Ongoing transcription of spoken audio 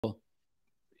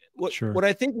Sure. what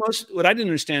I think what I didn't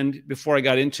understand before I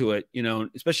got into it, you know,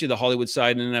 especially the Hollywood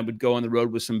side, and then I would go on the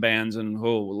road with some bands, and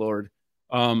oh Lord,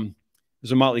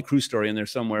 there's a Motley Crue story in there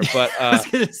somewhere. But I was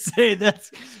gonna say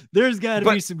there's got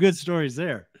to be some good stories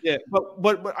there. Yeah,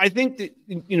 but I think that,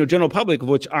 you know, general public, of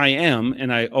which I am,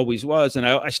 and I always was, and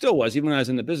I still was, even when I was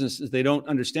in the business, is they don't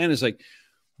understand is like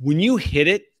when you hit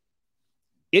it,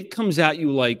 it comes at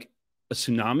you like a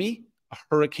tsunami, a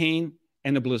hurricane,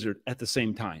 and a blizzard at the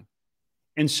same time.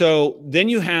 And so then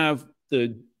you have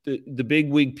the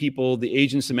big wig people, the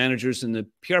agents, the managers, and the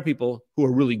PR people who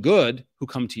are really good who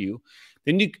come to you.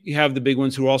 Then you have the big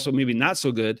ones who are also maybe not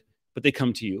so good, but they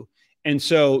come to you. And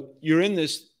so you're in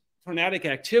this frenetic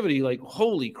activity, like,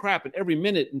 holy crap, at every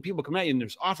minute, and people come at you and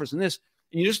there's offers and this,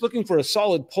 and you're just looking for a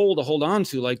solid pole to hold on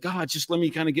to, like, God, just let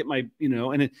me kind of get my, you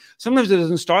know, and sometimes it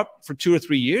doesn't stop for 2 or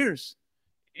 3 years,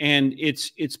 and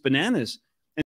it's bananas.